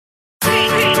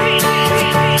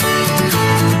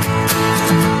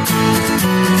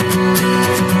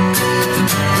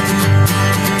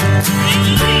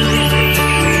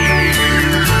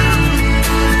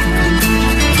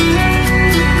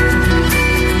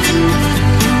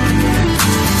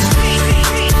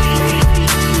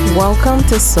Welcome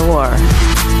to S.O.A.R.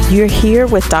 You're here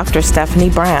with Dr. Stephanie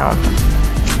Brown.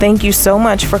 Thank you so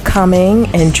much for coming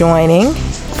and joining.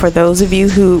 For those of you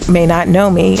who may not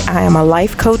know me, I am a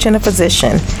life coach and a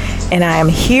physician, and I am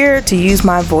here to use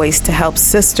my voice to help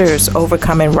sisters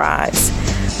overcome and rise.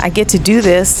 I get to do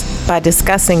this by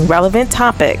discussing relevant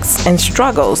topics and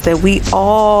struggles that we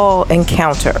all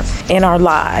encounter in our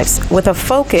lives with a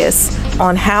focus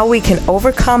on how we can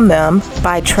overcome them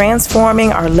by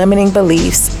transforming our limiting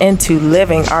beliefs into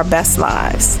living our best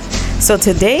lives. So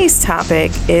today's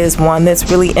topic is one that's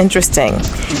really interesting.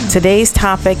 Today's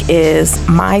topic is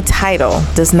my title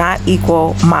does not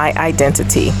equal my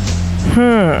identity.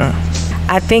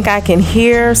 I think I can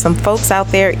hear some folks out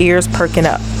there ears perking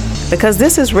up. Because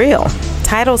this is real.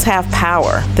 Titles have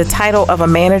power. The title of a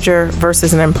manager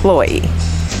versus an employee.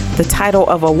 The title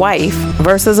of a wife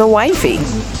versus a wifey.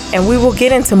 And we will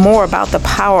get into more about the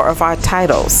power of our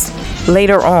titles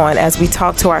later on as we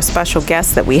talk to our special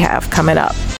guests that we have coming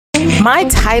up. My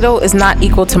title is not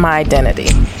equal to my identity.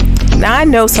 Now I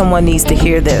know someone needs to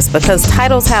hear this because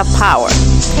titles have power.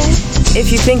 If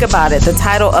you think about it, the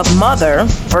title of mother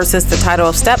versus the title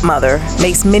of stepmother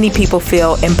makes many people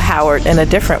feel empowered in a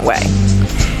different way.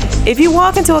 If you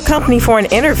walk into a company for an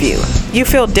interview, you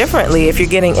feel differently if you're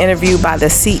getting interviewed by the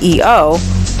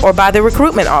CEO or by the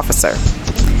recruitment officer.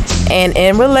 And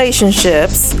in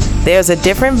relationships, there's a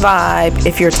different vibe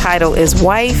if your title is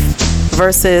wife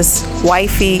versus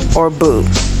wifey or boo.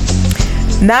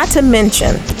 Not to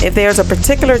mention, if there's a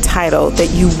particular title that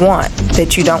you want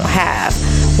that you don't have,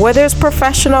 whether it's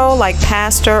professional like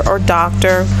pastor or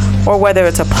doctor, or whether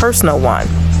it's a personal one,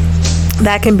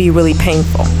 that can be really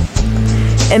painful.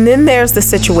 And then there's the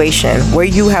situation where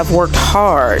you have worked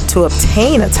hard to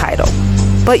obtain a title,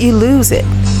 but you lose it.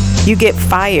 You get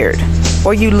fired,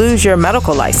 or you lose your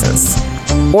medical license,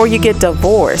 or you get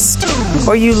divorced,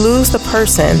 or you lose the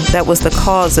person that was the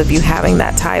cause of you having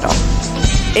that title.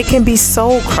 It can be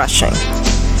soul crushing,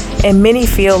 and many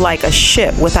feel like a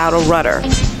ship without a rudder,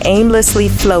 aimlessly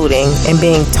floating and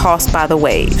being tossed by the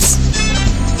waves.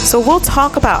 So we'll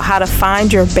talk about how to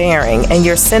find your bearing and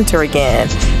your center again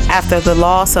after the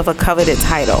loss of a coveted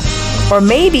title, or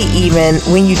maybe even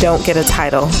when you don't get a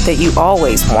title that you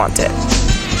always wanted.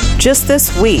 Just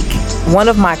this week, one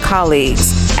of my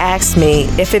colleagues asked me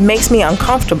if it makes me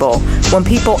uncomfortable when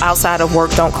people outside of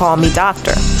work don't call me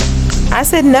doctor. I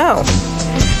said no.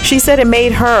 She said it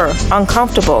made her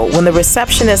uncomfortable when the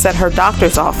receptionist at her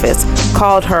doctor's office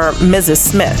called her Mrs.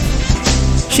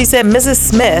 Smith. She said Mrs.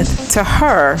 Smith, to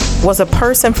her, was a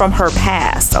person from her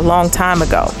past a long time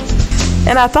ago.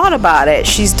 And I thought about it.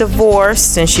 She's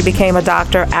divorced and she became a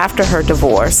doctor after her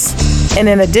divorce. And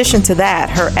in addition to that,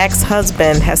 her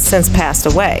ex-husband has since passed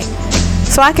away.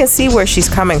 So I can see where she's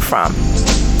coming from.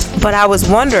 But I was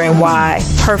wondering why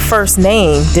her first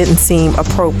name didn't seem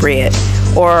appropriate,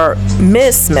 or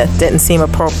Ms. Smith didn't seem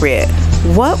appropriate.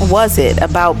 What was it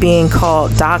about being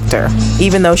called doctor,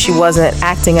 even though she wasn't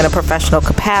acting in a professional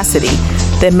capacity,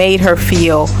 that made her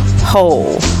feel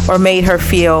whole or made her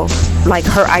feel like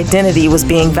her identity was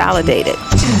being validated?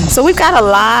 So we've got a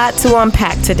lot to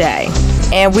unpack today,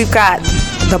 and we've got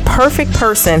the perfect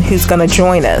person who's going to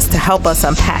join us to help us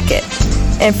unpack it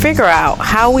and figure out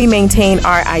how we maintain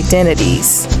our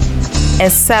identities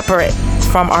and separate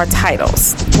from our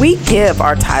titles. We give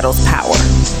our titles power.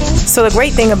 So the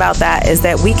great thing about that is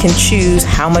that we can choose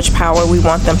how much power we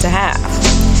want them to have.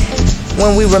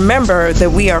 When we remember that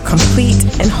we are complete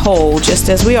and whole just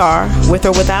as we are, with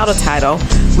or without a title,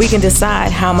 we can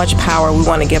decide how much power we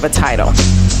want to give a title.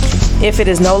 If it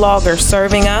is no longer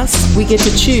serving us, we get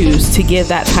to choose to give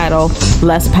that title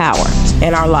less power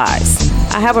in our lives.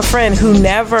 I have a friend who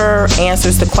never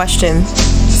answers the question,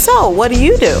 "So, what do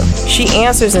you do?" She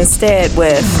answers instead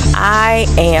with, "I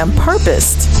am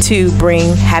purposed to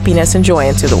bring happiness and joy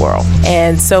into the world."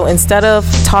 And so instead of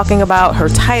talking about her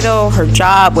title, her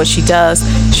job, what she does,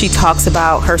 she talks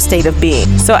about her state of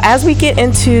being. So as we get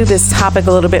into this topic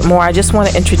a little bit more, I just want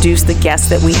to introduce the guest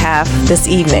that we have this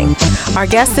evening. Our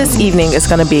guest this evening is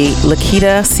going to be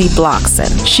Laquita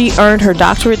Blockson. She earned her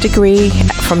doctorate degree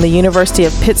from the University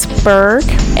of Pittsburgh,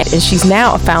 and she's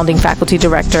now a founding faculty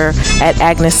director at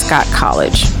Agnes Scott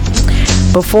College.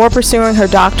 Before pursuing her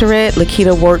doctorate,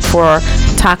 Laquita worked for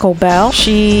Taco Bell.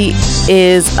 She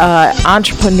is an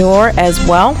entrepreneur as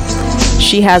well.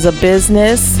 She has a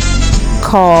business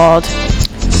called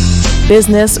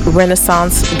Business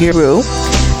Renaissance Guru,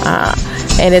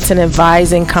 and it's an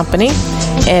advising company.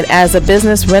 And as a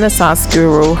business renaissance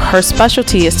guru, her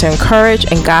specialty is to encourage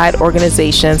and guide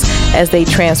organizations as they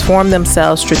transform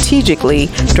themselves strategically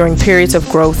during periods of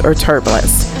growth or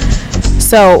turbulence.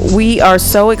 So we are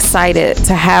so excited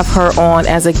to have her on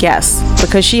as a guest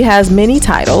because she has many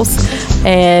titles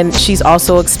and she's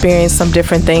also experienced some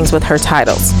different things with her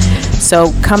titles.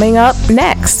 So coming up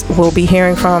next, we'll be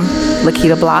hearing from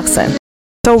Laquita Blockson.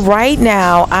 So right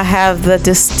now, I have the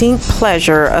distinct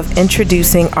pleasure of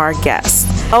introducing our guest.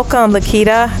 Welcome,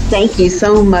 Laquita. Thank you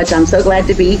so much. I'm so glad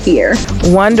to be here.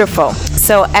 Wonderful.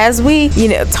 So as we,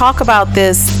 talk about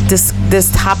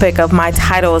this topic of my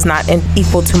title is not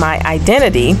equal to my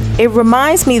identity, it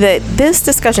reminds me that this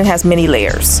discussion has many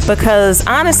layers because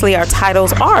honestly, our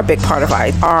titles are a big part of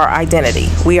our identity.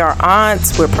 We are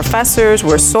aunts, we're professors,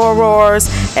 we're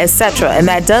sorors, etc., and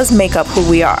that does make up who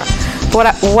we are.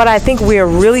 What I think we are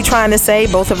really trying to say,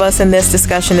 both of us in this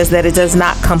discussion, is that it does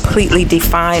not completely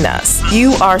define us.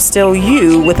 You are still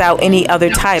you without any other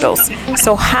titles.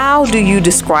 So how do you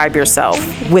describe yourself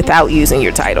without using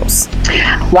your titles?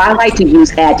 Well, I like to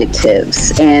use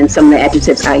adjectives, and some of the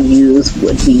adjectives I use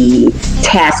would be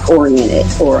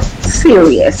task-oriented, or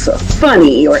serious, or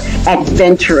funny, or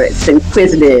adventurous,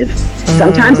 inquisitive,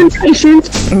 sometimes impatient,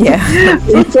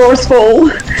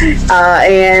 resourceful,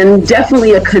 and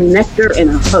definitely a connector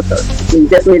and a hugger. And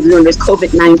definitely during this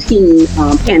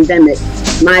COVID-19 pandemic,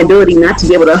 my ability not to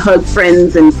be able to hug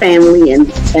friends and family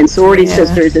and sorority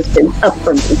sisters has been tough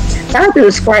for me. So I have to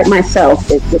describe myself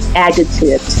with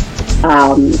adjectives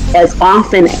as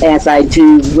often as I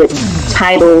do with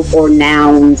titles or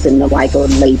nouns and the like, or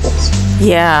labels.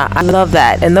 Yeah, I love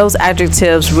that. And those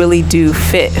adjectives really do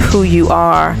fit who you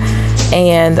are.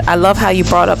 And I love how you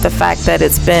brought up the fact that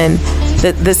it's been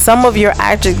that some of your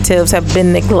adjectives have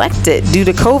been neglected due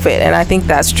to COVID. And I think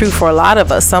that's true for a lot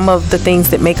of us. Some of the things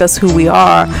that make us who we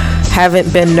are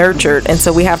haven't been nurtured. And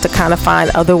so we have to kind of find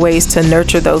other ways to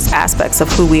nurture those aspects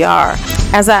of who we are.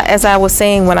 As I was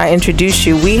saying when I introduced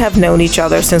you, we have known each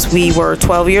other since we were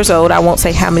 12 years old. I won't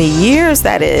say how many years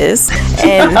that is.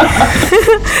 And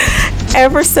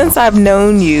ever since I've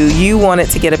known you, you wanted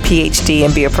to get a PhD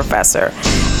and be a professor.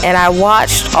 And I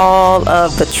watched all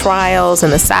of the trials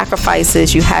and the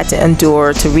sacrifices you had to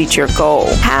endure to reach your goal.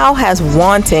 How has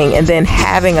wanting and then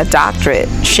having a doctorate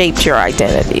shaped your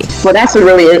identity? Well, that's a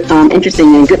really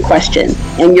interesting and good question.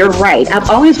 And you're right. I've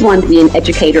always wanted to be an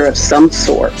educator of some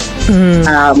sort.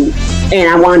 And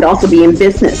I wanted to also be in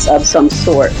business of some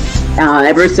sort.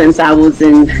 Ever since I was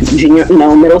in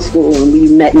middle school, and we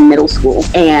met in middle school.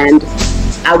 And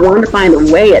I wanted to find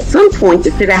a way at some point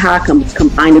to figure out how I can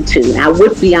combine the two. And I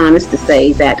would be honest to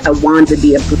say that I wanted to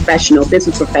be a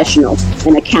business professional,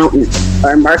 an accountant,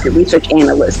 or a market research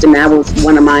analyst. And that was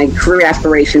one of my career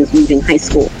aspirations leaving high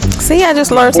school. See, I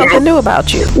just learned something new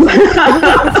about you. Well,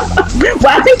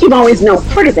 I think you've always known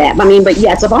part of that. But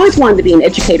yes, I've always wanted to be an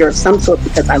educator of some sort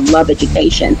because I love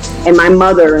education. And my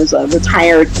mother is a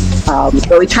retired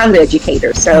early childhood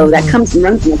educator. So that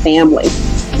runs in the family.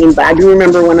 But I do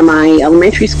remember one of my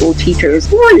elementary school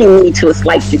teachers warning me to a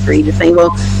slight degree to say,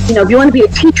 well, if you want to be a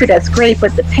teacher, that's great,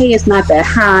 but the pay is not that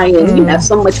high, and you have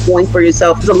so much going for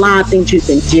yourself. There's a lot of things you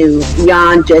can do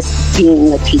beyond just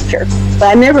being a teacher. But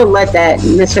I never let that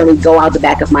necessarily go out the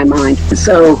back of my mind.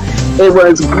 So it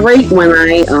was great when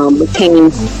I became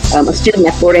a student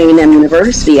at Florida A&M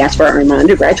University as for my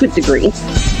undergraduate degree,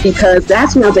 because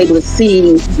that's when I was able to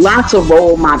see lots of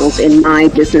role models in my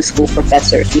business school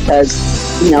professors, because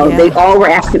they all were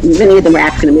many of them were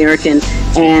African American,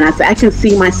 and I said I can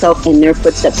see myself in their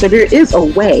footsteps. So there is a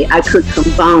way I could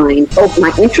combine both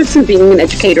my interest in being an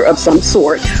educator of some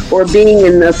sort, or being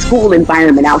in the school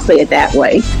environment, I'll say it that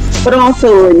way, but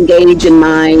also engage in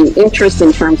my interest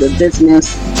in terms of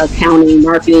business, accounting,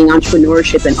 marketing,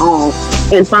 entrepreneurship, and all,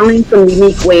 and finding some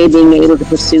unique way of being able to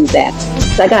pursue that.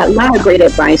 So I got a lot of great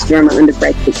advice during my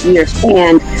undergraduate years.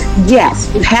 And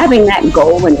yes, having that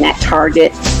goal and that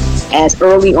target as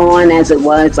early on as it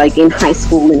was, like in high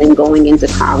school and then going into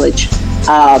college,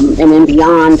 and then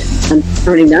beyond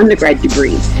earning the undergrad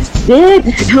degree, did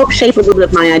help shape a little bit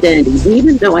of my identity,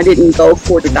 even though I didn't go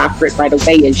for the doctorate right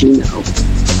away, as you know.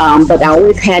 But I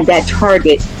always had that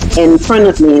target in front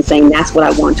of me and saying that's what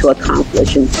I want to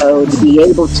accomplish. And so to be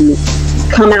able to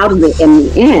come out in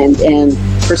the end and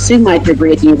pursue my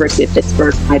degree at the University of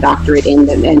Pittsburgh, my doctorate, and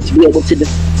to be able to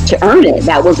earn it,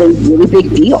 that was a really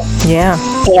big deal. Yeah.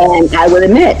 And I would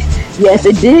admit, yes,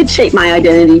 it did shape my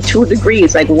identity to a degree.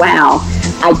 It's like, wow,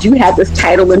 I do have this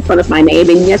title in front of my name,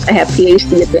 and yes, I have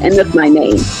PhD at the end of my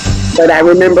name. But I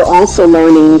remember also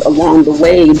learning along the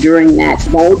way during that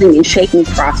molding and shaping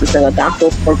process that a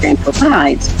doctoral program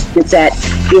provides, is that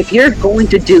if you're going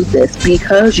to do this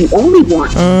because you only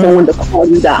want someone to call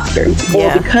you doctor,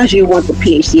 or because you want the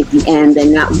PhD at the end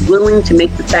and not willing to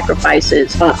make the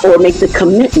sacrifices or make the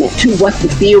commitment to what the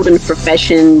field and the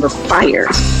profession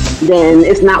requires, then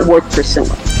it's not worth pursuing.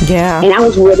 Yeah. And I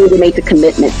was ready to make the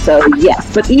commitment. So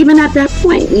yes, but even at that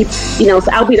point,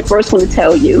 so I'll be the first one to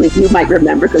tell you, if you might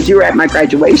remember, because you were at my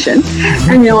graduation,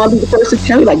 and I'll be the first to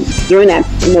tell you, like during that,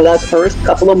 those first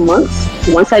couple of months,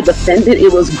 once I defended,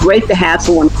 it was great to have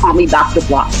someone call me Dr.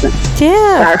 Blockson.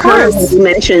 Yeah, I heard you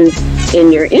mentioned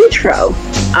in your intro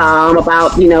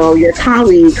about your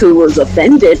colleague who was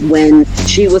offended when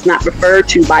she was not referred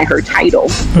to by her title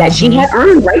that she had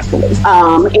earned rightfully.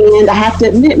 And I have to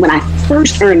admit, when I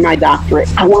first earned my doctorate,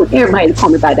 I want everybody to call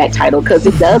me by that title because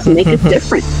it does make a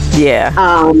difference. Yeah.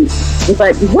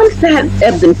 But once that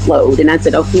ebbed and flowed, and I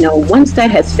said, once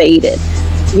that has faded,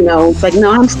 it's like,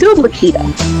 no, I'm still Laquita.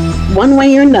 One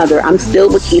way or another, I'm still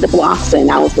Laquita Blockson.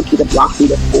 I was Laquita Blockson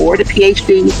before the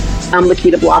PhD. I'm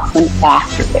Laquita Blockson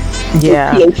after it.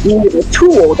 Yeah. The PhD is a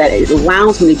tool that it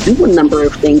allows me to do a number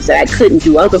of things that I couldn't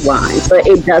do otherwise, but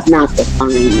it does not define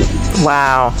me.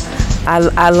 Wow.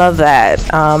 I love that.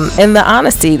 And the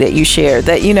honesty that you shared,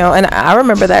 that, and I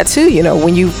remember that too,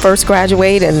 when you first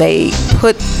graduate and they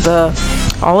put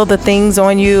all of the things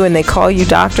on you and they call you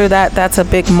doctor, that's a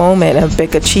big moment, a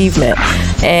big achievement.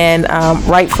 And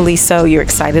rightfully so, you're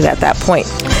excited at that point.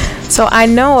 So I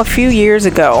know a few years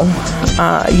ago,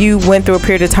 you went through a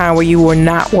period of time where you were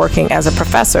not working as a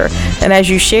professor. And as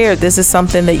you shared, this is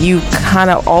something that you kind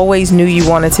of always knew you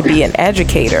wanted to be an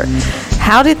educator.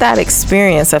 How did that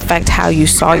experience affect how you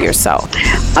saw yourself?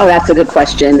 Oh, that's a good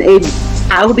question.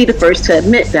 I will be the first to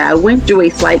admit that I went through a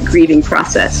slight grieving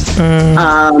process.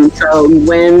 So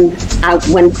when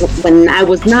I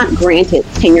was not granted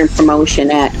tenure and promotion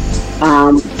at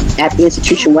the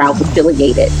institution where I was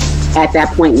affiliated at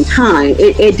that point in time,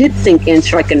 it did sink in,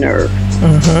 strike a nerve.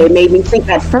 It made me think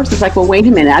at first, it's like, well, wait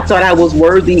a minute, I thought I was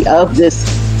worthy of this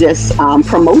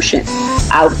promotion.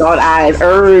 I thought I had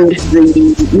earned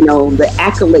the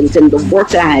accolades and the work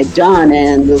that I had done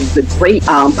and the great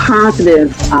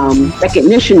positive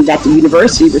recognition that the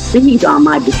university received on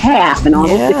my behalf and all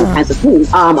those different kinds of things.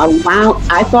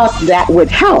 I thought that would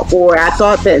help, or I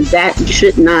thought that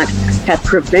should not have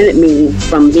prevented me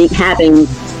from having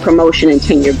promotion and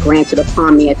tenure granted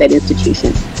upon me at that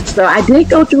institution. So I did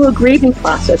go through a grieving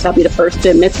process. I'll be the first to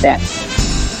admit that.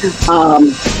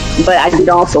 But I did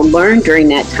also learn during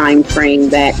that time frame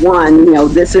that, one,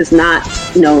 this is not,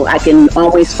 I can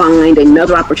always find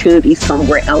another opportunity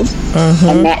somewhere else,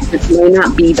 and that just may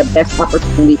not be the best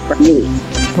opportunity for me.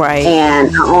 Right.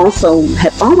 And I also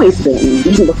have always been,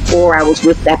 even before I was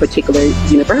with that particular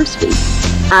university,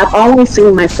 I've always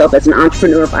seen myself as an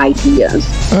entrepreneur of ideas,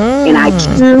 and I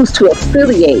choose to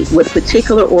affiliate with a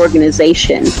particular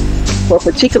organization for a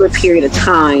particular period of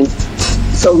time,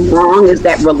 so long as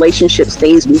that relationship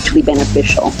stays mutually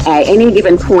beneficial. At any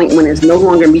given point when it's no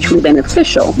longer mutually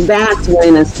beneficial, that's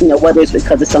when it's, whether it's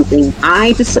because of something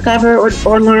I discover or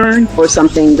learn, or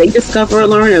something they discover or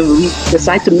learn, or we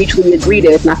decide to mutually agree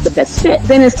that it's not the best fit,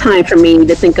 then it's time for me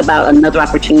to think about another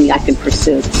opportunity I can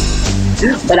pursue.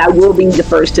 But I will be the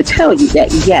first to tell you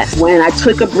that, yes, when I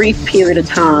took a brief period of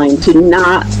time to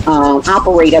not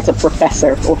operate as a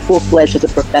professor or full-fledged as a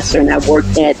professor, and I worked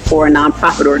for a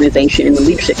nonprofit organization in the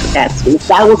leadership capacity,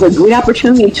 that was a great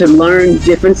opportunity to learn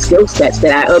different skill sets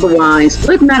that I otherwise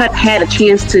would not have had a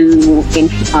chance to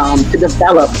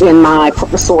develop in my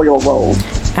professorial role.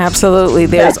 Absolutely.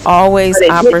 There's always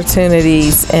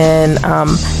opportunities and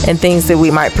things that we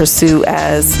might pursue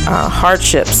as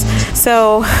hardships.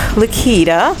 So,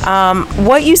 Laquita,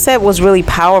 what you said was really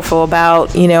powerful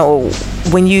about,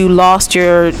 when you lost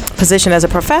your position as a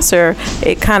professor,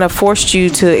 it kind of forced you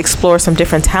to explore some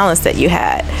different talents that you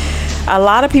had. A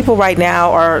lot of people right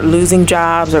now are losing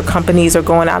jobs, or companies are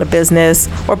going out of business,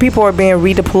 or people are being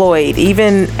redeployed.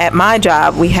 Even at my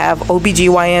job, we have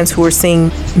OBGYNs who are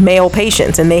seeing male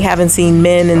patients and they haven't seen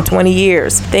men in 20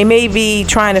 years. They may be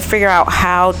trying to figure out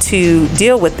how to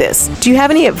deal with this. Do you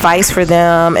have any advice for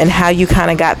them and how you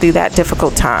kind of got through that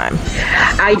difficult time?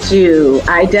 I do.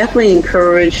 I definitely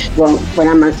encourage, when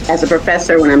I'm as a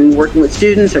professor, when I'm working with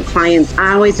students or clients,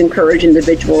 I always encourage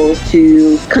individuals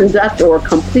to conduct or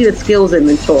complete a skills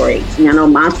inventory.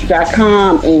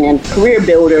 Monster.com and Career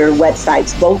Builder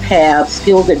websites both have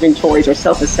skills inventories or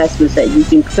self-assessments that you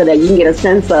can, so that you can get a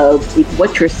sense of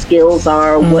what your skills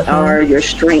are, what are your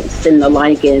strengths and the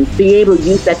like, and be able to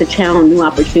use that to challenge new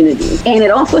opportunities. And it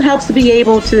also helps to be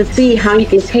able to see how you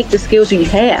can take the skills you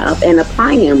have and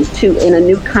apply them in a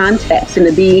new context, and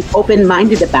to be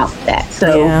open-minded about that.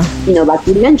 So, like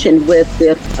you mentioned with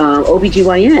the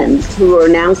OBGYNs who are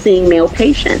now seeing male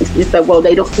patients, it's like, well,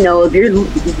 they don't know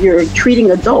if you're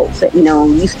treating adults, you know,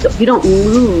 you don't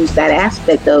lose that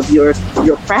aspect of your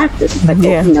practice. It's like,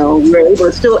 you know, you're able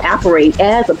to still operate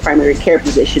as a primary care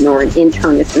physician or an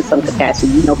internist in some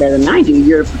capacity. You know better than I do.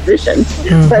 You're a physician,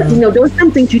 but you know, there are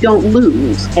some things you don't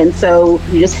lose, and so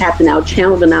you just have to now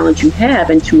channel the knowledge you have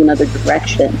into another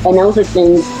direction. And those are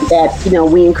things that, you know,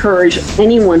 we encourage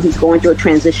anyone who's going through a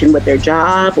transition with their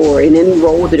job or in any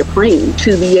role that they're playing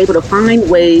to be able to find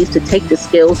ways to take the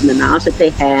skills and the knowledge that they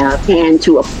have and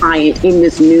to apply it in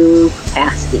this new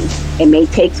capacity. It may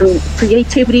take some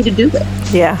creativity to do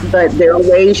it. Yeah. But there are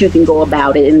ways you can go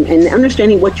about it, and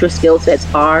understanding what your skill sets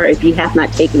are. If you have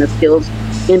not taken a skills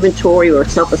inventory or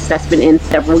self-assessment in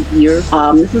several years,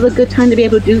 this is a good time to be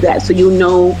able to do that, so you'll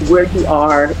know where you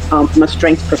are from a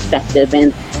strengths perspective,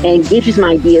 and gives you some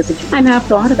ideas that you might not have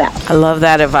thought about. I love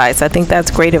that advice. I think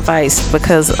that's great advice,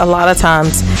 because a lot of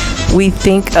times we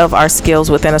think of our skills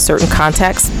within a certain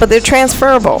context, but they're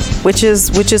transferable, which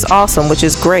is awesome, which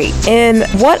is great. And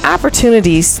what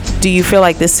opportunities do you feel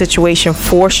like this situation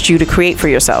forced you to create for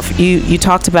yourself? You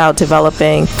talked about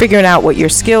figuring out what your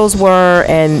skills were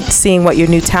and seeing what your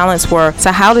new talents were.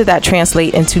 So how did that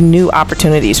translate into new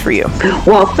opportunities for you?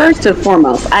 Well, first and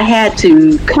foremost, I had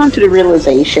to come to the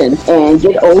realization and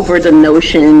get over the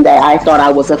notion that I thought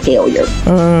I was a failure.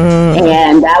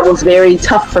 And that was very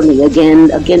tough for me. Again,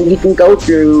 you can go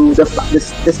through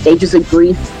the stages of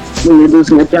grief when you're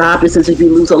losing a job, just as if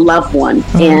you lose a loved one.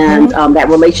 And that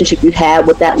relationship you have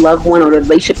with that loved one, or the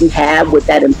relationship you have with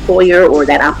that employer or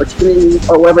that opportunity,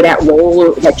 or whatever that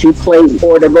role that you played,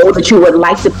 or the role that you would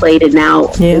like to play that now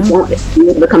it won't be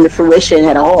able to come to fruition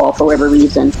at all for whatever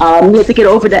reason. You have to get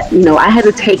over that. You know, I had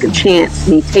to take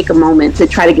a moment to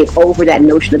try to get over that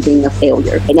notion of being a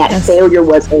failure. And that failure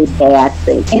was a bad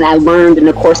thing. And I learned in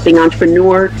the course being an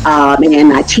entrepreneur,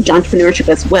 and I teach entrepreneurship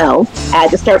as well. I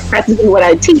had to start practicing what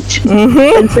I teach.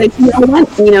 And say, you know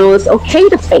what? You know, it's okay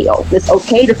to fail. It's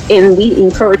okay and we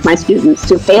encourage my students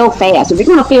to fail fast. If you're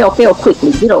going to fail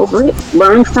quickly. Get over it,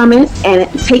 learn from it, and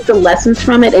take the lessons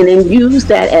from it, and then use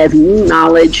that as new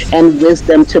knowledge and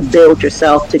wisdom to build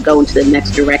yourself to go into the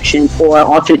next direction or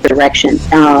alternate direction.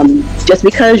 Just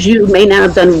because you may not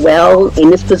have done well in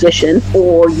this position,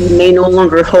 or you may no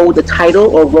longer hold the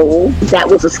title or role that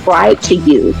was ascribed to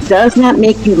you, does not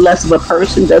make you less of a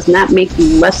person, does not make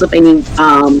you less of any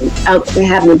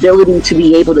have an ability to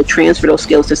be able to transfer those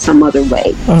skills to some other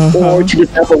way, or to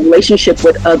develop a relationship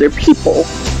with other people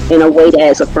in a way that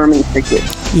is affirming for you.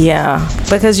 Yeah,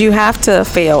 because you have to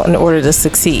fail in order to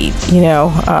succeed. You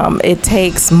know, it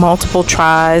takes multiple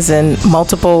tries and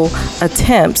multiple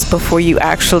attempts before you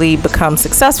actually become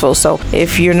successful. So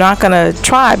if you're not going to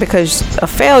try because a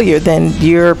failure, then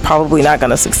you're probably not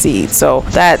going to succeed. So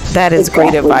that is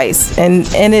great advice. And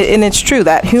it's true,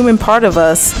 that human part of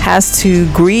us has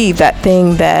to grieve that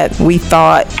thing that we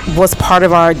thought was part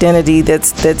of our identity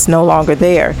that's no longer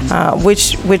there,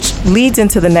 which leads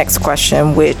into the next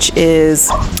question, which is,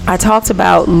 I talked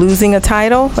about losing a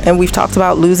title, and we've talked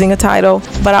about losing a title,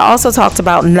 but I also talked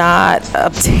about not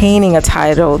obtaining a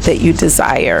title that you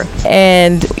desire.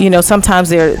 And, you know, sometimes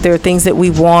there are things that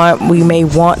we may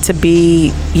want to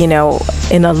be, you know,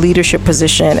 in a leadership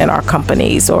position in our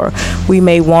companies, or we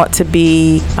may want to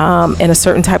be in a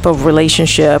certain type of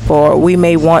relationship, or we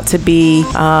may want to be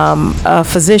a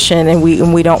physician and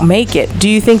we don't make it. Do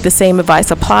you think the same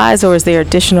advice applies, or is there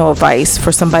additional advice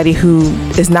for somebody who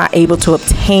is not able to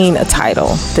obtain a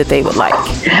title that they would like?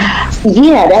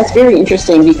 Yeah, that's very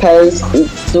interesting, because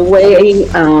the way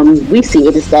we see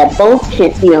it is that both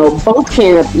can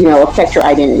affect your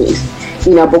identities.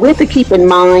 You know, but we have to keep in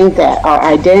mind that our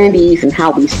identities and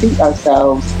how we see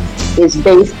ourselves is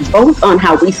based both on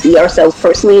how we see ourselves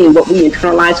personally and what we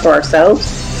internalize for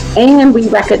ourselves, and we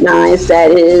recognize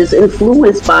that it is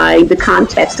influenced by the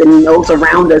context and those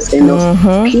around us and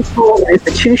those people and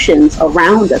institutions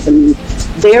around us. I mean,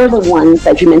 they're the ones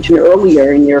that you mentioned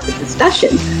earlier in your discussion,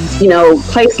 you know,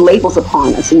 place labels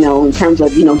upon us, you know, in terms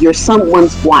of, you know, you're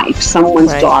someone's wife,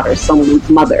 someone's daughter, someone's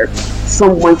mother,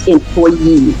 someone's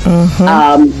employee,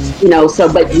 you know,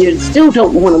 so, but you still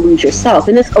don't want to lose yourself.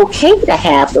 And it's okay to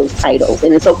have those titles,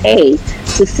 and it's okay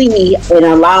to see and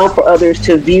allow for others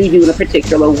to view you in a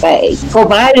particular way,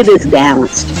 provided it's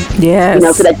balanced. Yes. You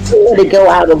know, so that you to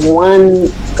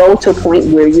go to a point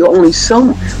where you're only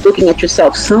looking at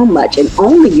yourself so much and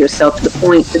only yourself to the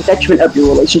point, the detriment of your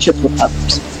relationships with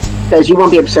others, because you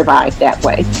won't be able to survive that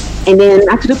way. And then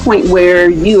not to the point where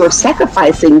you are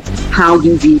sacrificing how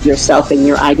you view yourself and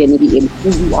your identity and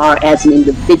who you are as an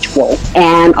individual,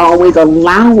 and always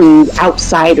allowing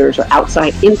outsiders or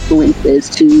outside influences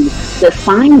to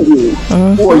define you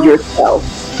for yourself.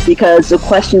 because the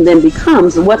question then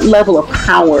becomes, what level of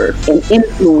power and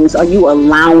influence are you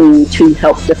allowing to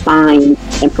help define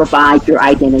and provide your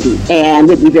identity? And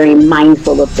we'd be very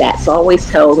mindful of that. So I always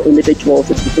tell individuals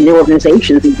in their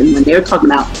organizations, even when they're talking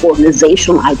about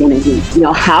organizational identity,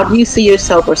 how do you see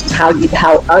yourself versus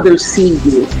how others see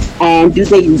you, and do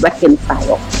they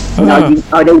reconcile?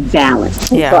 Are they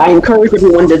balanced? Yeah. So I encourage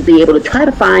everyone to be able to try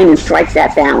to find and strike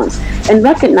that balance, and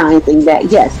recognizing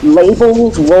that, yes,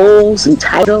 labels, roles, and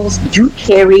titles do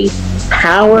carry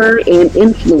power and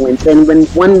influence. And when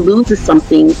one loses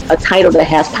something, a title that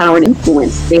has power and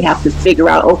influence, they have to figure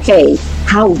out, okay,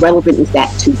 how relevant is that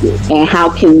to you? And how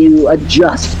can you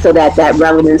adjust so that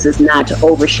relevance is not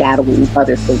overshadowing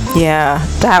other things? Yeah,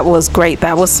 that was great.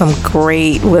 That was some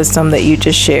great wisdom that you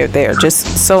just shared there.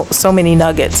 Just so many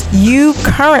nuggets. You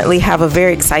currently have a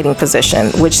very exciting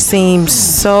position, which seems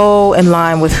so in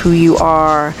line with who you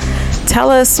are. Tell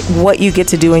us what you get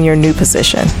to do in your new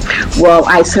position. Well,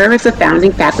 I serve as the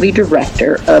founding faculty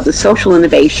director of the Social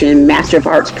Innovation Master of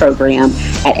Arts program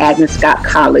at Agnes Scott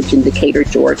College in Decatur,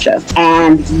 Georgia.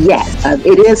 And yes,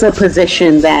 it is a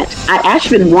position that I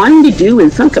actually been wanting to do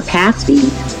in some capacity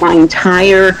my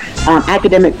entire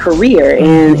academic career,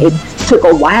 and it took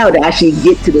a while to actually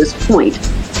get to this point.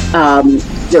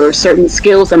 There are certain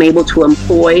skills I'm able to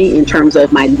employ in terms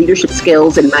of my leadership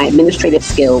skills and my administrative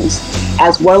skills,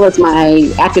 as well as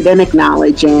my academic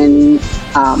knowledge and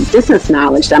business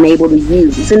knowledge that I'm able to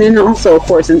use. And then also, of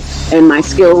course, in my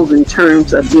skills in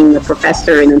terms of being a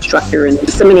professor and instructor and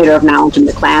disseminator of knowledge in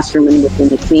the classroom and within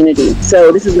the community.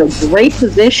 So this is a great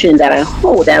position that I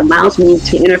hold that allows me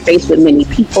to interface with many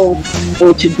people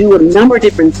and to do a number of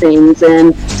different things.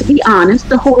 And to be honest,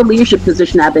 the whole leadership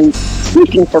position I've been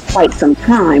seeking for quite some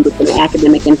time within the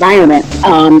academic environment,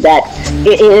 that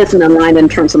it is in alignment in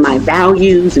terms of my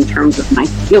values, in terms of my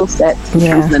skill sets, in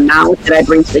terms of the knowledge that I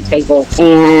bring to the table.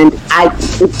 And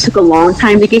it took a long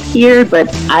time to get here,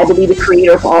 but I believe the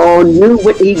creator of all knew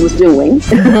what he was doing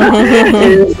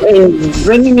and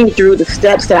bringing me through the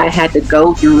steps that I had to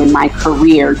go through in my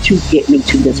career to get me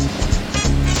to this point.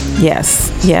 Yes.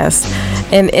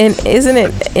 And isn't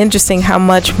it interesting how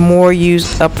much more you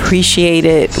appreciate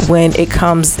it when it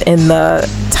comes in the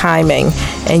timing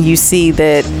and you see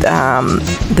that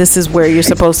this is where you're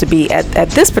supposed to be at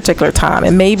this particular time,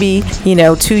 and maybe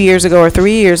 2 years ago or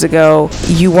 3 years ago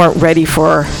you weren't ready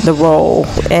for the role,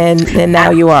 and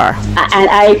now you are.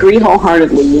 I agree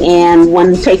wholeheartedly. And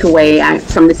one takeaway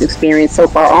from this experience so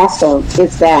far also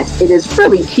is that it is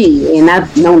really key, and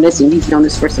I've known this and you've known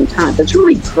this for some time, but it's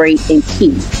really great and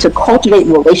key to cultivate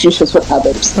relationships with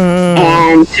others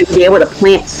and to be able to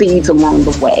plant seeds along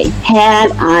the way. Had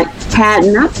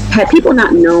people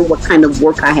not known what kind of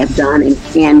work I have done and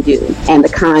can do, and the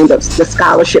kind of the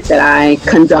scholarship that I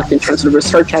conduct in terms of the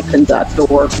research I conduct,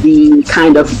 or the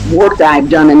kind of work that I've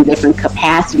done in different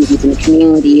capacities in the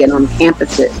community and on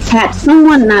campuses, had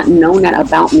someone not known that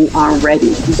about me already,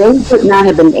 they would not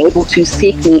have been able to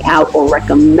seek me out or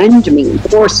recommend me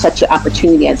for such an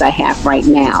opportunity as I have right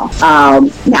now.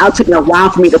 Now it took me a while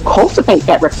for me to cultivate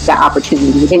that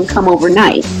opportunity. It didn't come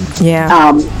overnight.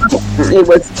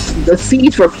 The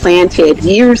seeds were planted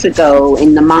years ago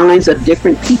in the minds of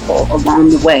different people along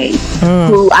the way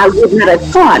who I would not have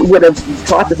thought would have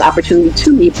brought this opportunity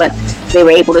to me, but they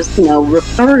were able to,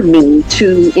 refer me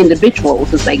to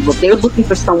individuals and say, well, they're looking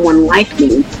for someone like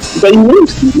me. They knew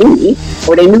me,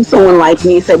 or they knew someone like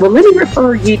me, and said, well, let me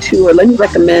refer you to, or let me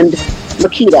recommend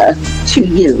Laquita to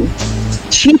you.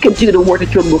 She could do the work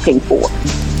that you're looking for.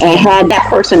 And had that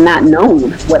person not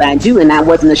known what I do, and I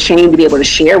wasn't ashamed to be able to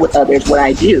share with others what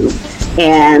I do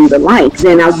and the like,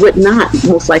 then I would not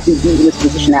most likely be in this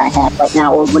position that I have right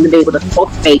now, or wouldn't be able to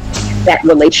cultivate that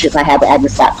relationship I have at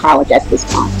Agnes Scott College at this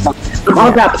time. So I'm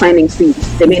all about planting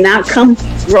seeds. They may not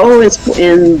grow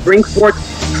and bring forth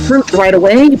fruit right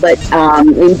away, but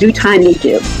in due time they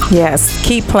do. Yes,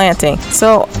 keep planting.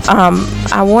 So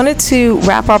I wanted to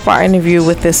wrap up our interview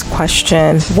with this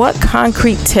question. What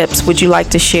concrete tips would you like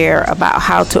to share about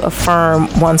how to affirm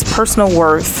one's personal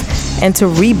worth and to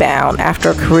rebound after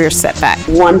a career setback?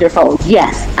 Wonderful.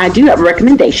 Yes, I do have a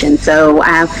recommendation. So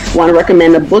I want to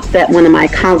recommend a book that one of my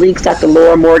colleagues, Dr.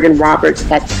 Laura Morgan Roberts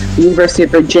at the University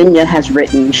of Virginia, has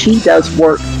written. She does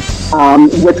work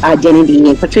with identity,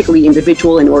 and particularly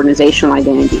individual and organizational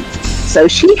identity. So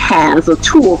she has a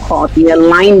tool called the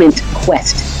Alignment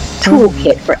Quest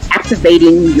Toolkit for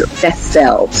activating your best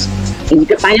selves. And you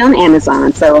can find it on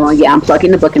Amazon. So I'm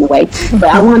plugging the book in a way. But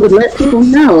I wanted to let people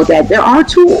know that there are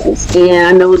tools. And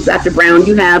I know, Dr. Brown,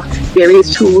 you have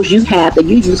various tools you have that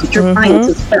you use with your clients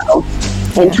as well.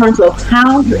 in terms of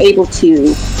how you're able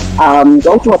to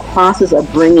go through a process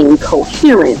of bringing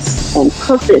coherence and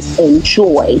purpose and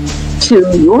joy to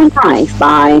your life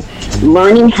by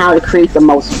learning how to create the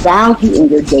most value in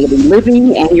your daily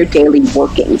living and your daily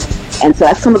working. And so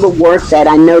that's some of the work that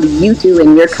I know that you do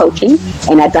in your coaching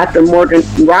and that Dr. Morgan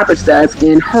Roberts does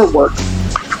in her work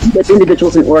with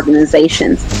individuals and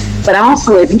organizations. But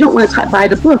also, if you don't want to buy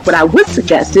the book, what I would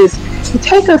suggest is to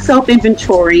take a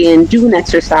self-inventory and do an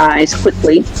exercise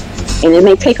quickly. And it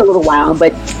may take a little while,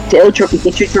 but get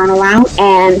your journal out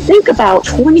and think about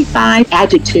 25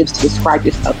 adjectives to describe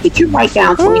yourself. Did you write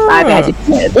down 25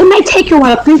 adjectives? It may take you a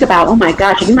while to think about, oh my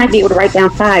gosh, you might be able to write down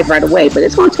 5 right away, but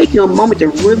it's going to take you a moment to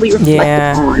really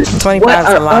reflect upon 25 what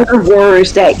are other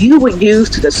words that you would use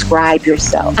to describe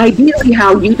yourself. Ideally,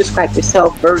 how you describe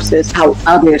yourself versus how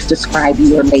others describe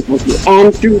you or label you.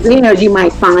 And through there, you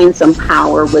might find some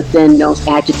power within those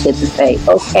adjectives and say,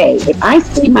 okay, if I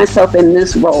see myself in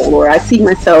this role, or I see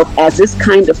myself as this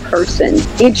kind of person,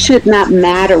 it should not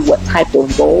matter what type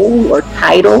of role or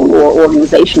title or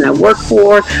organization I work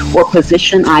for or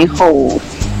position I hold.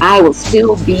 I will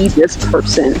still be this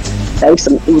person based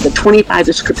on the 25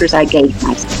 descriptors I gave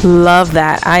myself. Love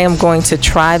that. I am going to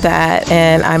try that,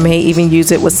 and I may even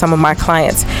use it with some of my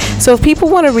clients. So if people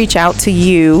want to reach out to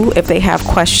you, if they have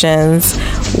questions,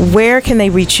 where can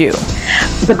they reach you?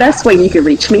 The best way you can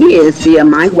reach me is via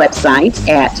my website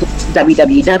at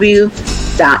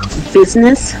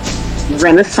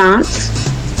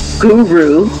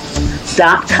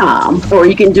www.businessrenaissanceguru.com, or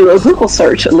you can do a Google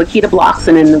search, Laquita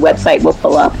Blockson, and the website will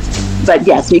pull up. But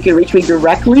yes, you can reach me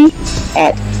directly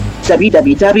at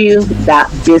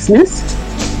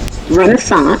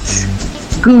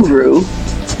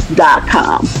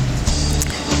www.businessrenaissanceguru.com.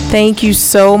 Thank you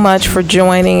so much for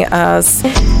joining us.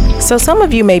 So some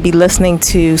of you may be listening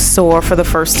to S.O.A.R for the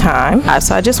first time.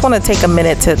 So I just want to take a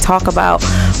minute to talk about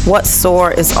what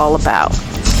S.O.A.R is all about.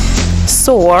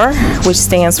 S.O.A.R, which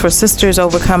stands for Sisters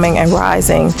Overcoming and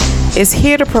Rising, is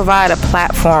here to provide a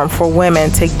platform for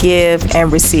women to give and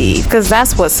receive, because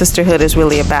that's what sisterhood is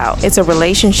really about. It's a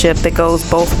relationship that goes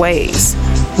both ways.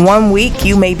 One week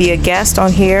you may be a guest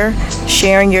on here,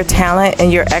 sharing your talent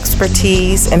and your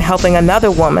expertise and helping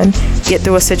another woman get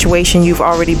through a situation you've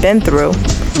already been through.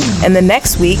 And the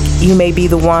next week you may be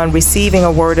the one receiving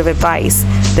a word of advice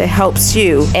that helps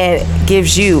you and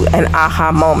gives you an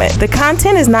aha moment. The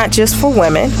content is not just for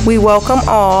women. We welcome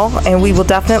all, and we will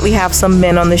definitely have some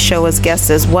men on the show as guests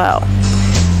as well.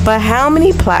 But how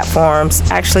many platforms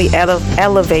actually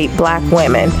elevate Black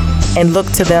women and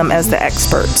look to them as the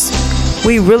experts?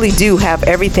 We really do have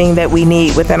everything that we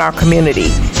need within our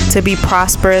community to be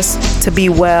prosperous, to be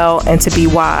well, and to be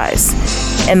wise.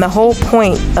 And the whole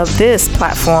point of this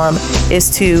platform is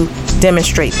to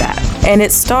demonstrate that. And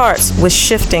it starts with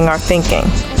shifting our thinking.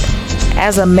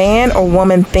 As a man or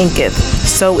woman thinketh,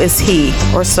 so is he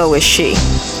or so is she.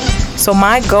 So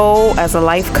my goal as a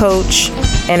life coach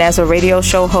and as a radio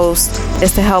show host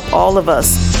is to help all of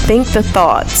us think the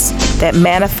thoughts that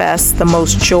manifest the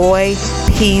most joy,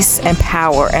 peace, and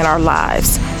power in our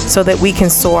lives so that we can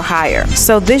soar higher.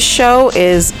 So this show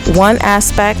is one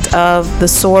aspect of the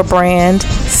S.O.A.R brand.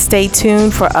 Stay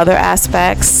tuned for other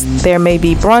aspects. There may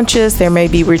be brunches, there may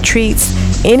be retreats,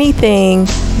 anything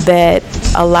that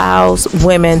allows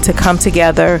women to come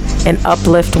together and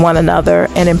uplift one another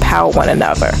and empower one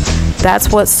another.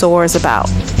 That's what S.O.A.R is about,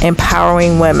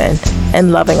 empowering women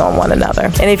and loving on one another.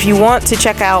 And if you want to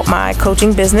check out my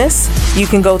coaching business, you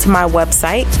can go to my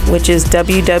website, which is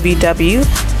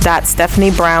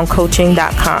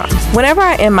www.stephaniebrowncoaching.com. Whenever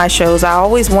I end my shows, I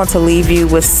always want to leave you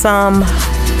with some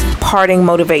parting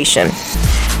motivation.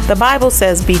 The Bible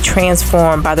says, be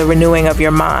transformed by the renewing of your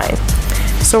mind.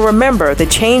 So remember, the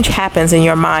change happens in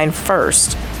your mind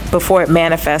first before it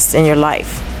manifests in your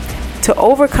life. To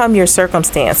overcome your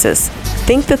circumstances,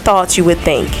 think the thoughts you would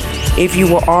think if you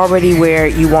were already where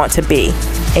you want to be,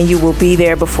 and you will be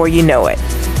there before you know it.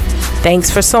 Thanks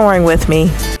for soaring with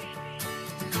me.